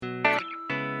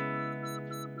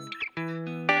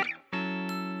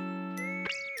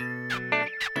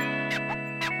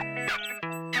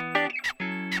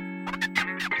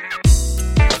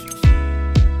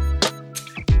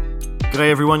G'day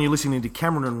everyone, you're listening to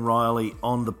Cameron and Riley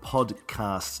on the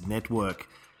Podcast Network.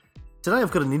 Today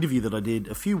I've got an interview that I did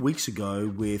a few weeks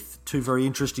ago with two very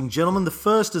interesting gentlemen. The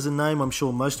first is a name I'm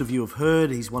sure most of you have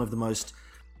heard. He's one of the most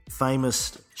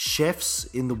famous chefs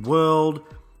in the world,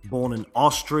 born in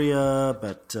Austria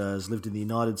but has lived in the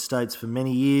United States for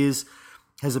many years,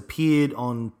 has appeared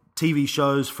on TV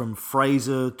shows from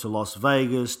Frasier to Las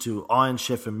Vegas to Iron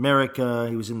Chef America.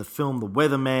 He was in the film The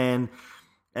Weatherman.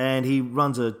 And he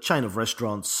runs a chain of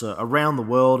restaurants around the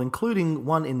world, including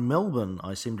one in Melbourne,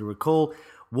 I seem to recall,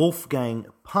 Wolfgang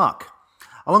Puck.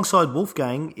 Alongside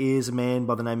Wolfgang is a man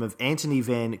by the name of Anthony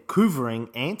Van Koevering.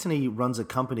 Anthony runs a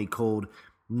company called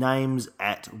Names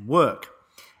at Work.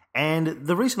 And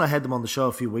the reason I had them on the show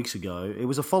a few weeks ago, it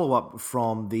was a follow-up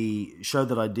from the show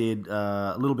that I did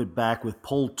a little bit back with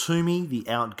Paul Toomey, the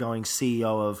outgoing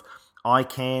CEO of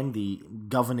ICANN, the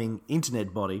governing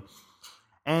internet body.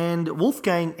 And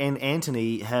Wolfgang and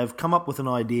Anthony have come up with an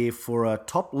idea for a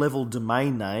top-level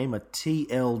domain name, a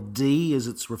TLD as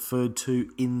it's referred to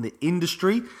in the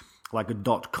industry, like a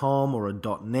 .com or a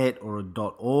 .net or a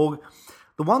 .org.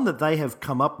 The one that they have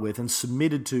come up with and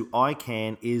submitted to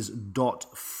ICANN is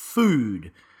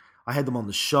 .food. I had them on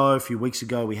the show a few weeks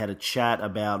ago. We had a chat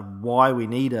about why we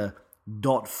need a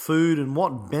 .food and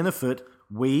what benefit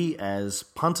we as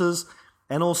punters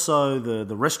and also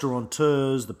the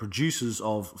restaurateurs, the producers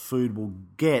of food will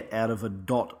get out of a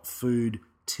 .food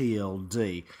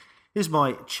TLD. Here's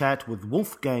my chat with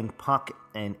Wolfgang Puck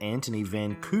and Anthony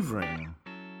Van Koevering.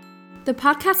 The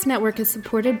Podcast Network is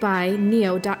supported by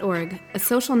neo.org, a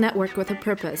social network with a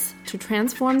purpose, to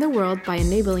transform the world by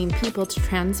enabling people to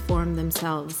transform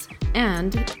themselves.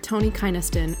 And Tony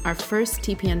Kynaston, our first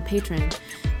TPN patron.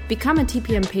 Become a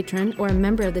TPN patron or a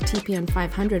member of the TPN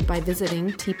 500 by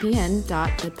visiting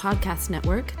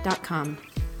tpn.thepodcastnetwork.com.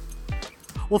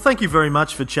 Well, thank you very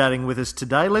much for chatting with us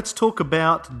today. Let's talk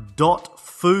about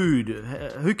 .food.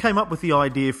 Who came up with the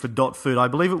idea for .food? I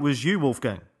believe it was you,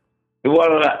 Wolfgang.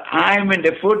 Well, I'm in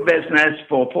the food business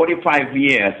for 45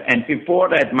 years, and before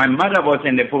that, my mother was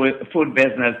in the food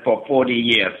business for 40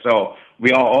 years. So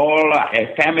we are all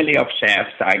a family of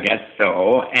chefs, I guess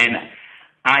so. And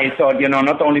I thought,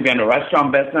 not only we're in the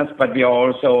restaurant business, but we are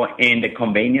also in the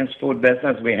convenience food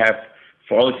business. We have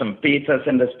frozen pizzas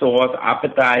in the stores,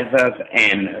 appetizers,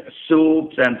 and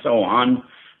soups, and so on.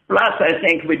 Plus, I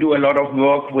think we do a lot of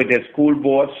work with the school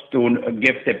boards to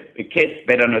give the kids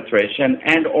better nutrition.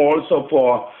 And also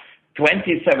for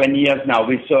 27 years now,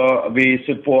 we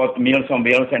support Meals on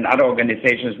Wheels and other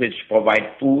organizations which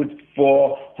provide food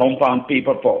for homebound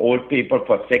people, for old people,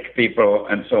 for sick people,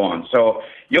 and so on. So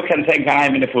you can think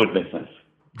I'm in the food business.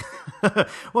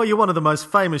 Well, you're one of the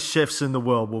most famous chefs in the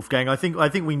world, Wolfgang. I think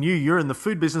we knew you're in the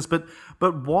food business, but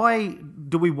why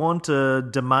do we want a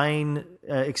domain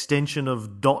extension of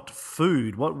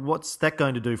 .food? What's that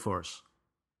going to do for us?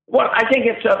 Well, I think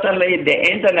it's certainly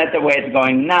the internet, the way it's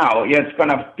going now, it's going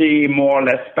to be more or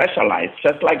less specialized.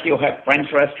 Just like you have French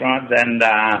restaurants and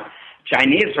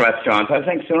Chinese restaurants, I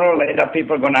think sooner or later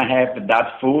people are going to have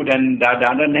that food and that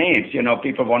other names.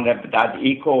 People won't have that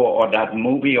eco or that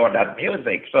movie or that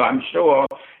music. So I'm sure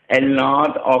a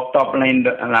lot of top-line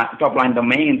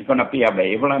domains going to be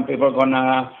available and people are going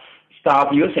to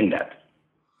start using that.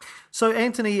 So,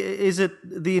 Anthony, is it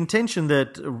the intention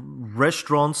that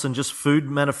restaurants and just food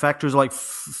manufacturers, like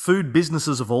food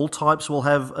businesses of all types, will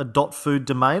have a .food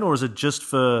domain, or is it just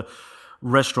for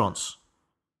restaurants?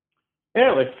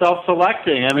 Yeah, it's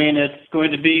self-selecting. I mean, it's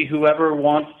going to be whoever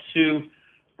wants to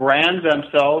brand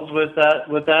themselves with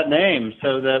that name,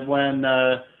 so that when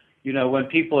when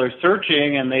people are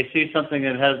searching and they see something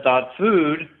that has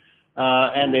 .food.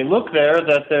 And they look there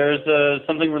that there's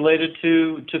something related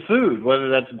to food, whether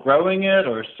that's growing it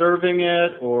or serving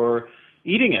it or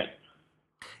eating it.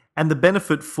 And the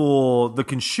benefit for the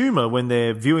consumer when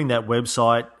they're viewing that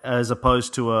website, as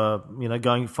opposed to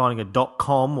finding a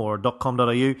 .com or a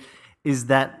 .com.au, is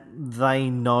that they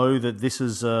know that this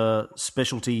is a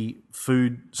specialty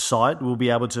food site. We'll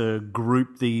be able to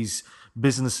group these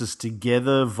businesses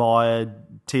together via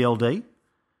TLD.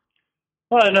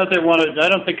 Well, I know they want to. I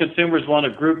don't think consumers want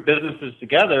to group businesses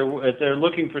together. If they're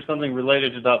looking for something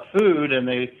related to .food and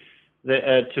they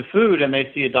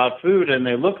see a .food and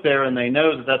they look there and they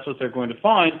know that that's what they're going to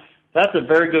find, that's a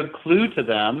very good clue to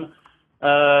them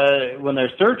when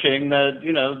they're searching that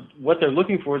what they're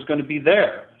looking for is going to be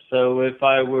there. So if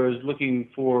I was looking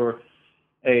for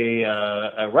a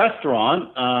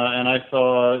restaurant and I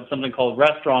saw something called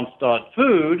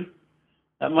restaurants.food,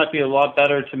 that might be a lot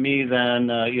better to me than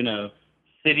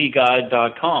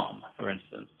cityguide.com, for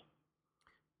instance.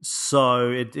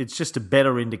 So it's just a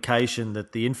better indication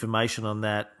that the information on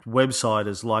that website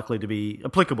is likely to be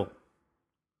applicable.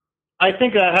 I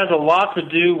think that has a lot to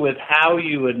do with how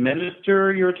you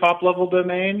administer your top-level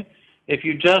domain. If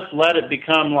you just let it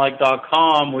become like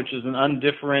 .com, which is an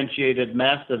undifferentiated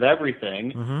mess of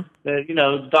everything,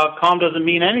 that .com doesn't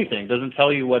mean anything, doesn't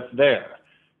tell you what's there.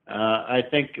 I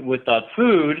think with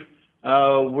 .food,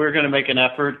 we're going to make an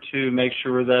effort to make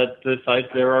sure that the sites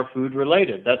there are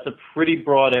food-related. That's a pretty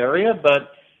broad area,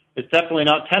 but it's definitely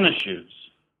not tennis shoes.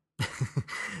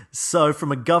 So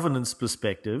from a governance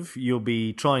perspective, you'll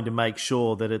be trying to make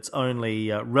sure that it's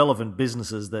only relevant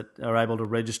businesses that are able to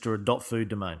register a .food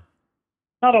domain.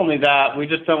 Not only that, we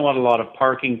just don't want a lot of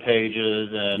parking pages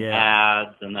and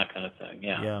ads and that kind of thing.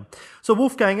 Yeah. So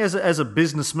Wolfgang, as a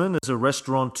businessman, as a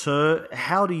restaurateur,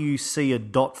 how do you see a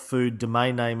 .food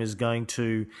domain name is going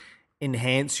to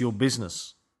enhance your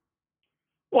business?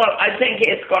 Well, I think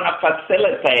it's going to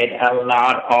facilitate a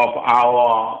lot of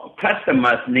our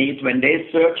customers' needs when they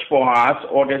search for us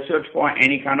or they search for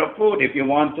any kind of food. If you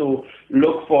want to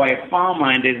look for a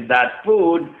farmer and it's that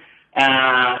food,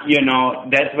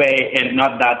 that way, and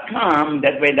not .com,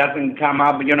 that way it doesn't come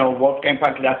up, Wolfgang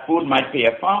Park, that food might be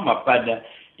a farmer, but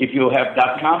if you have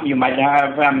 .com, you might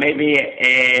have maybe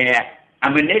a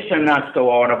ammunition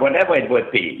store or whatever it would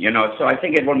be, so I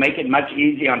think it will make it much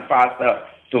easier and faster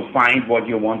to find what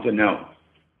you want to know.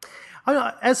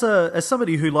 As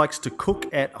somebody who likes to cook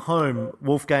at home,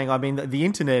 Wolfgang, I mean, the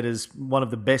internet is one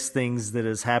of the best things that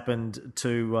has happened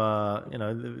to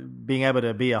being able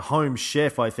to be a home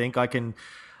chef. I think I can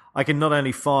not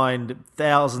only find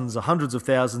thousands or hundreds of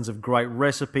thousands of great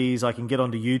recipes. I can get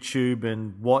onto YouTube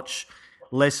and watch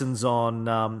lessons on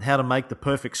how to make the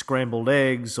perfect scrambled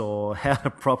eggs or how to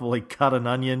properly cut an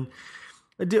onion.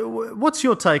 What's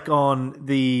your take on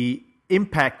the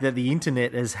impact that the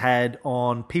internet has had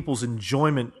on people's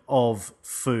enjoyment of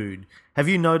food? Have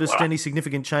you noticed any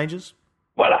significant changes?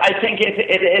 Well, I think it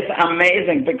is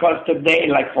amazing because today,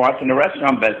 like for us in the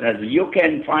restaurant business, you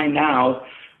can find out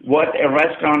what a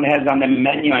restaurant has on the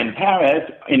menu in Paris,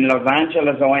 in Los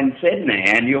Angeles, or in Sydney,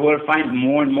 and you will find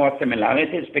more and more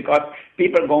similarities because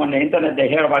people go on the internet, they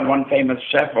hear about one famous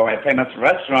chef or a famous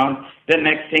restaurant, the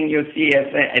next thing you see is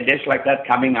a dish like that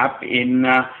coming up in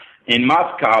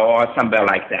Moscow or somewhere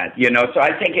like that, So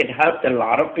I think it helped a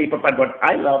lot of people. But what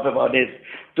I love about it is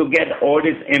to get all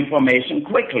this information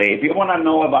quickly. If you want to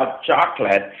know about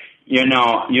chocolate, you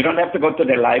don't have to go to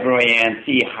the library and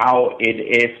see how it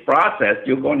is processed.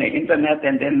 You go on the internet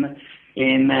and then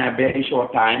in a very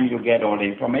short time you get all the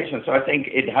information. So I think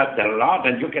it helped a lot.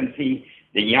 And you can see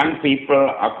the young people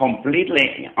are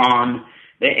completely on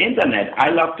the internet. I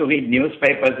love to read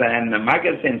newspapers and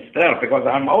magazines still because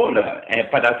I'm older,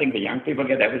 but I think the young people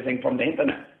get everything from the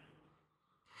internet.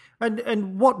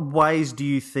 And what ways do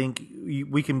you think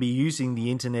we can be using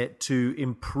the internet to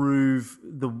improve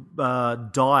the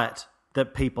diet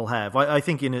that people have? I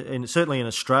think certainly in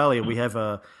Australia we have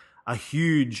a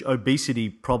huge obesity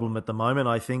problem at the moment.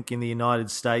 I think in the United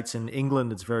States and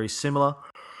England it's very similar.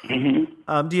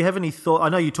 Mm-hmm. Do you have any thought? I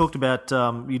know you talked about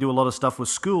you do a lot of stuff with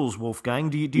schools,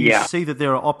 Wolfgang. Do you see that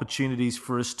there are opportunities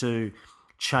for us to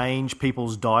change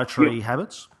people's dietary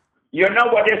habits? You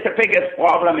know what is the biggest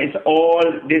problem is all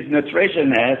these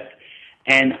nutritionists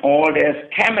and all these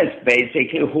chemists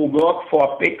basically who work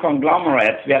for big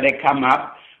conglomerates where they come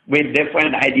up with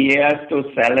different ideas to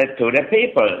sell it to the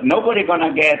people. Nobody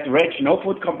gonna get rich. No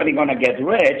food company gonna get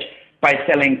rich by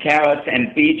selling carrots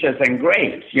and peaches and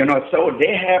grapes, so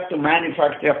they have to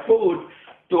manufacture food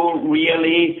to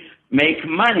really make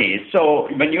money. So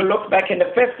when you look back in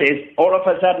the 50s, all of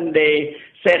a sudden they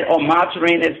said,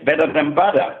 margarine is better than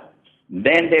butter.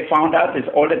 Then they found out it's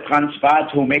all the trans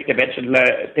fats who make the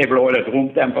vegetable oil at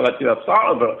room temperature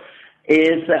soluble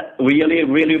is really,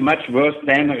 really much worse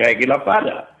than regular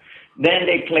butter. Then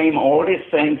they claim all these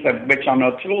things which are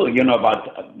not true, about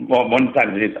one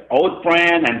time it's oat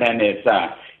bran, and then it's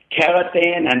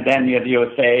keratin, and then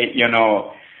you say,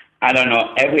 I don't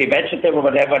know, every vegetable,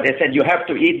 whatever, they said you have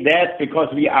to eat that because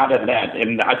we added that.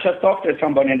 And I just talked to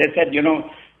somebody, and they said,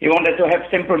 he wanted to have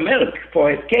simple milk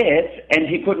for his kids, and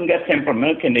he couldn't get simple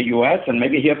milk in the U.S., and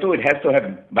maybe here too, it has to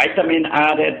have vitamin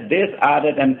added, this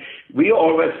added, and we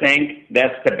always think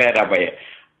that's the better way.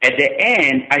 At the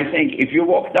end, I think if you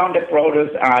walk down the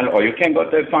produce aisle or you can go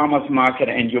to a farmer's market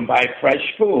and you buy fresh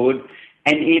food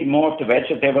and eat more of the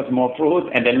vegetables, more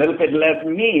fruit, and a little bit less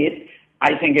meat,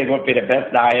 I think it would be the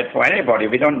best diet for anybody.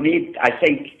 We don't need, I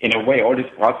think, in a way, all this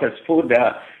processed food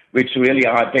which really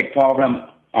are a big problem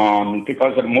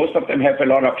because most of them have a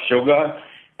lot of sugar,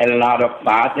 a lot of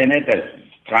fat in it,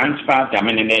 trans fat. I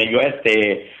mean, in the U.S.,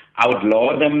 they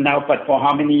outlaw them now, but for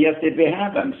how many years did we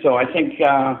have them? So I think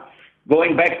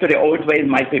going back to the old ways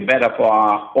might be better for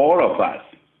all of us.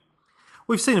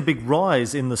 We've seen a big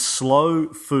rise in the slow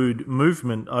food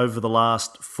movement over the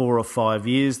last 4 or 5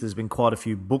 years. There's been quite a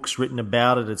few books written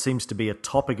about it. It seems to be a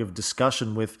topic of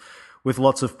discussion with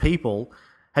lots of people.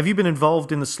 Have you been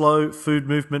involved in the slow food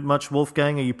movement much,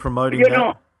 Wolfgang? Are you promoting that?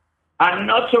 Know, I'm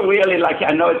not so really, like,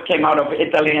 I know it came out of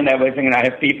Italy and everything, and I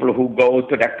have people who go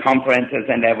to the conferences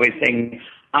and everything.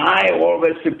 I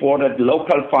always supported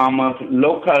local farmers,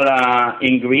 local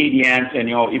ingredients, and,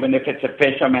 even if it's a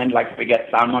fisherman, like we get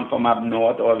salmon from up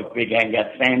north, or if we can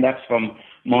get stand-ups from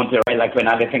Monterey, like where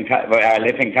I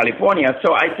live in California.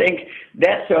 So I think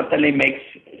that certainly makes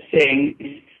things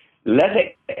less expensive.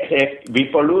 We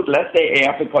pollute less the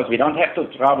air because we don't have to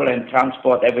travel and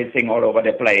transport everything all over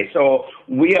the place. So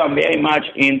we are very much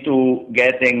into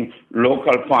getting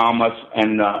local farmers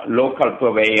and local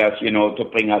purveyors, to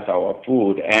bring us our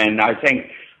food. And I think,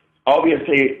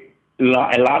 obviously,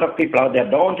 a lot of people out there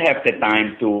don't have the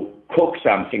time to cook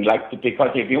something,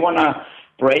 because if you want to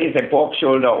braise a pork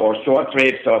shoulder or short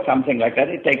ribs or something like that,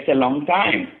 it takes a long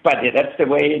time. But that's the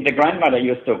way the grandmother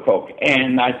used to cook.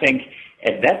 And I think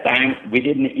at that time, we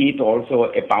didn't eat also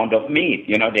a pound of meat.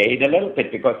 They ate a little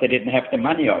bit because they didn't have the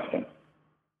money often.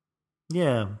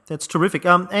 Yeah, that's terrific.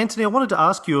 Anthony, I wanted to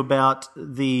ask you about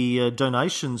the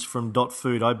donations from Dot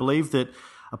Food. I believe that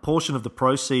a portion of the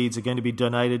proceeds are going to be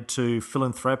donated to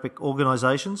philanthropic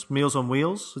organisations, Meals on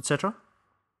Wheels, etc.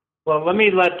 Well, let me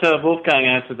let Wolfgang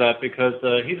answer that because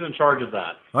he's in charge of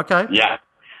that. Okay. Yeah.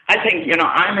 I think,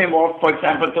 I'm involved, for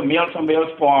example, to Meals on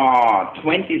Wheels for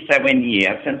 27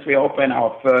 years since we opened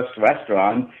our first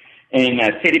restaurant in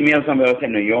City Meals on Wheels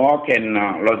in New York, in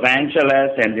Los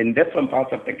Angeles, and in different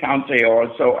parts of the country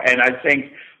also. And I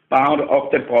think part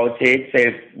of the proceeds,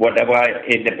 if whatever,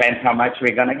 it depends how much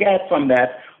we're going to get from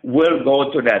that, will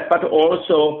go to that. But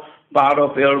also part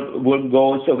of it will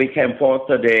go so we can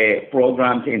foster the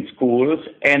programs in schools,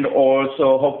 and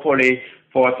also hopefully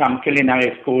for some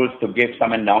culinary schools to give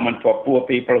some endowment for poor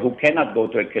people who cannot go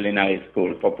to a culinary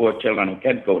school, for poor children who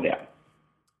can't go there.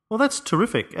 Well, that's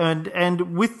terrific.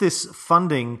 And with this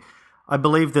funding, I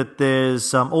believe that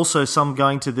there's also some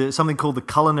going to something called the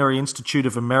Culinary Institute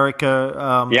of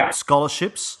America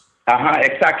scholarships.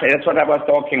 Exactly. That's what I was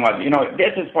talking about.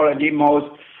 This is probably the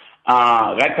most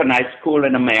recognized school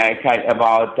in America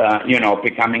about,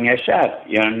 becoming a chef.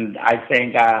 And I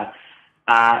think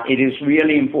it is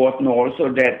really important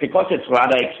also that, because it's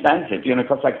rather expensive, it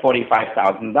costs like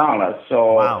 $45,000.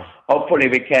 So wow. Hopefully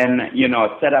we can,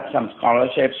 set up some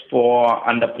scholarships for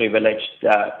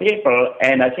underprivileged people.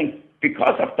 And I think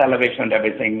because of television and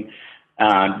everything,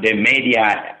 the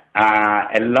media,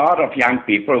 a lot of young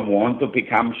people want to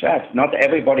become chefs. Not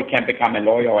everybody can become a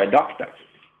lawyer or a doctor.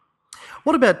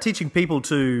 What about teaching people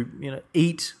to,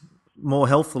 eat more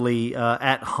healthily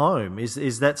at home?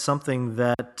 Is that something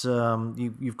that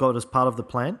you've got as part of the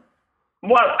plan?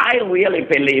 Well, I really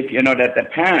believe, that the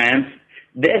parents,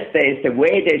 these days, the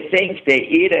way they think they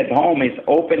eat at home is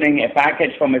opening a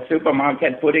package from a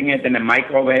supermarket, putting it in a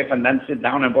microwave, and then sit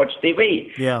down and watch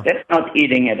TV. Yeah. That's not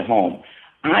eating at home.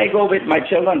 I go with my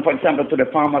children, for example, to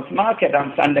the farmer's market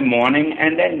on Sunday morning,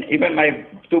 and then even my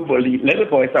two little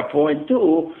boys are 4 and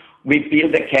 2. We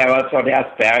peel the carrots or the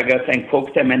asparagus and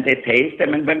cook them, and they taste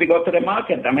them. And when we go to the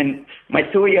market, my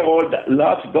 2-year-old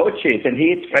loves goat cheese, and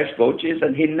he eats fresh goat cheese,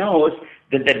 and he knows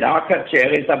that the darker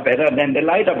cherries are better than the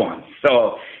lighter ones.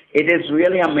 So it is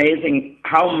really amazing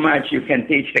how much you can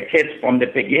teach the kids from the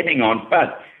beginning on,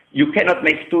 but you cannot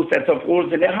make 2 sets of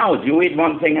rules in the house. You eat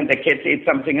one thing and the kids eat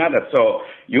something other. So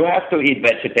you have to eat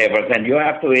vegetables and you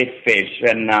have to eat fish,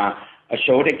 and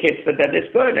show the kids that is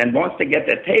good. And once they get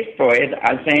the taste for it,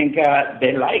 I think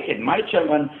they like it. My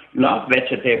children love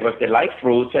vegetables, they like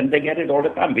fruits, and they get it all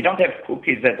the time. We don't have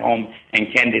cookies at home and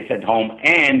candies at home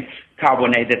and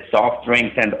carbonated soft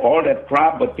drinks and all that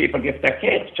crap, but people give their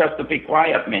kids just to be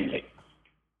quiet mainly.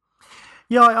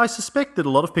 Yeah, I suspect that a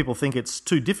lot of people think it's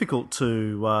too difficult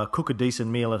to cook a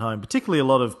decent meal at home, particularly a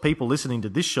lot of people listening to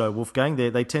this show, Wolfgang.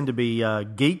 They tend to be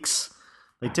geeks.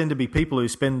 They tend to be people who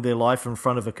spend their life in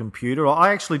front of a computer.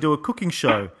 I actually do a cooking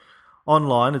show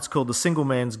online. It's called The Single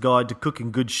Man's Guide to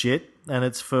Cooking Good Shit, and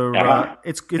it's for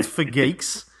it's for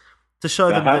geeks, to show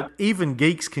them that even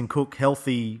geeks can cook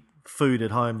healthy food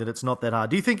at home. That it's not that hard.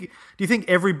 Do you think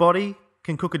everybody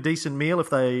can cook a decent meal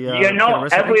if they?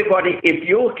 Everybody. If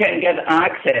you can get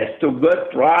access to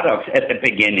good products at the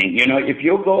beginning, if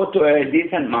you go to a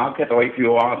decent market or if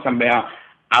you are somewhere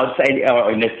outside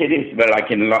or in the cities, but like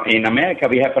in America,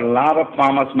 we have a lot of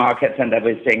farmers markets and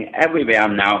everything everywhere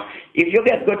now. If you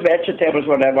get good vegetables,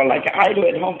 whatever, like I do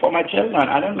at home for my children,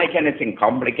 I don't make anything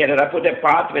complicated. I put a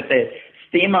pot with a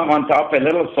steamer on top, a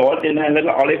little salt in there, a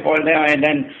little olive oil there, and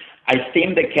then I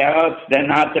steam the carrots, then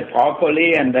add the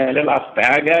broccoli and the little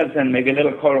asparagus and maybe a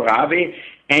little kohlrabi,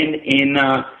 and in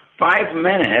 5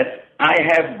 minutes, I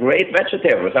have great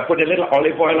vegetables. I put a little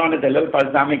olive oil on it, a little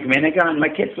balsamic vinegar, and my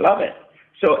kids love it.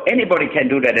 So anybody can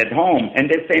do that at home. And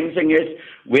the same thing is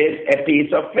with a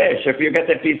piece of fish. If you get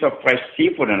a piece of fresh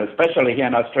seafood, and especially here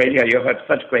in Australia, you have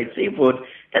such great seafood,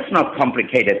 that's not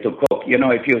complicated to cook. You know,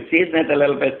 if you season it a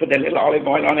little bit, put a little olive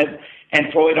oil on it, and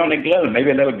throw it on a grill,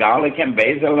 maybe a little garlic and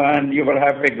basil, and you will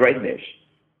have a great dish.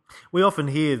 We often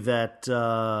hear that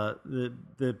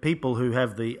the people who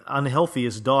have the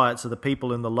unhealthiest diets are the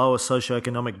people in the lower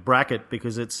socioeconomic bracket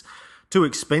because it's too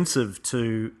expensive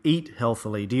to eat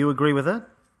healthily. Do you agree with that?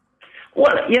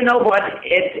 Well, you know what?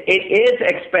 It is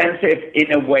expensive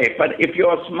in a way, but if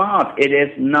you're smart, it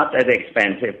is not that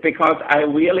expensive because I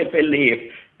really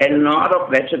believe a lot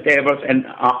of vegetables and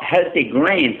healthy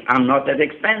grains are not that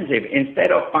expensive.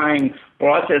 Instead of buying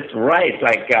processed rice,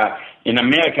 like in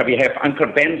America we have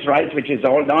Uncle Ben's rice, which is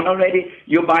all done already,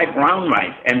 you buy brown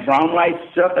rice. And brown rice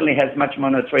certainly has much more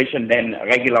nutrition than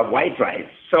regular white rice.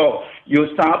 So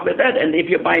you start with that. And if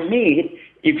you buy meat,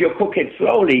 if you cook it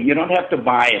slowly, you don't have to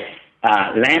buy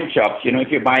lamb chops. You know,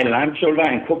 if you buy lamb shoulder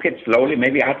and cook it slowly,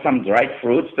 maybe add some dried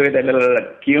fruits to it, a little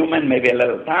cumin, maybe a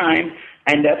little thyme,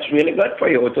 and that's really good for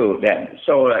you too then.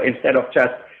 So instead of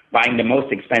just buying the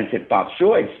most expensive part,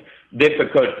 sure, it's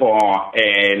difficult for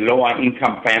a lower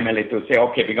income family to say,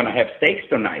 okay, we're going to have steaks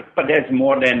tonight, but there's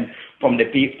more than from the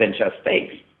beef than just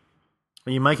steaks.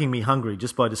 You're making me hungry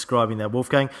just by describing that,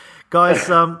 Wolfgang. Guys,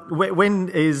 when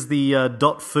is the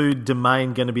 .food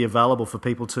domain going to be available for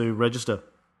people to register?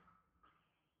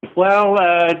 Well,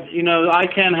 you know,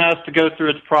 ICANN has to go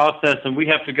through its process, and we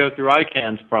have to go through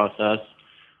ICANN's process.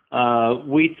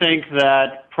 We think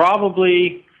that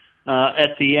probably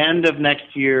at the end of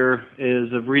next year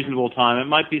is a reasonable time. It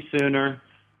might be sooner,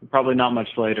 probably not much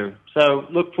later. So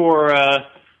look for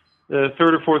the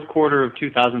third or fourth quarter of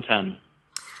 2010.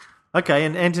 Okay,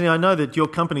 and Anthony, I know that your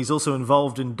company's also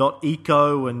involved in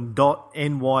 .eco and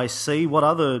 .nyc. What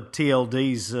other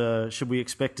TLDs should we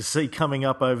expect to see coming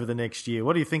up over the next year?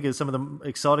 What do you think are some of the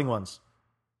exciting ones?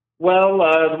 Well,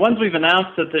 the ones we've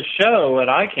announced at this show at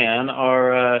ICANN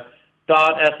are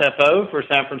 .sfo for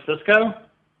San Francisco,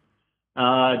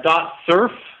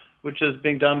 .surf, which is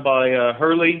being done by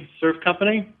Hurley Surf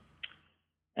Company,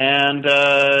 and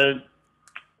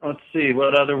let's see,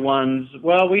 what other ones?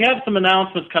 Well, we have some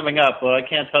announcements coming up, but I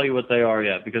can't tell you what they are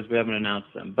yet because we haven't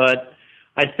announced them. But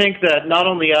I think that not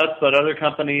only us, but other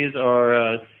companies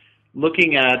are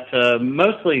looking at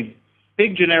mostly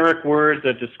big generic words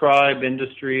that describe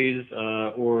industries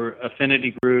or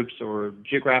affinity groups or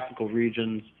geographical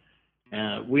regions.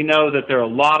 We know that there are a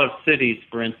lot of cities,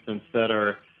 for instance, that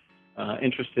are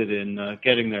interested in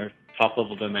getting their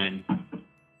top-level domain.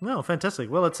 No, fantastic.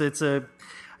 Well,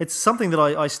 it's something that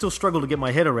I still struggle to get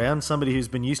my head around, somebody who's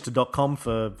been used to .com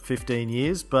for 15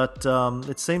 years, but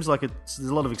it seems like there's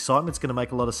a lot of excitement. It's going to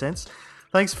make a lot of sense.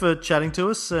 Thanks for chatting to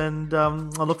us, and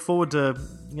I look forward to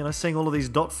seeing all of these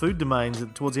 .food domains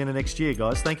towards the end of next year,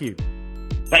 guys. Thank you.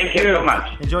 Thank you very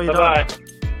much. Enjoy your Bye-bye. day.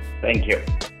 Thank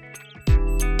you.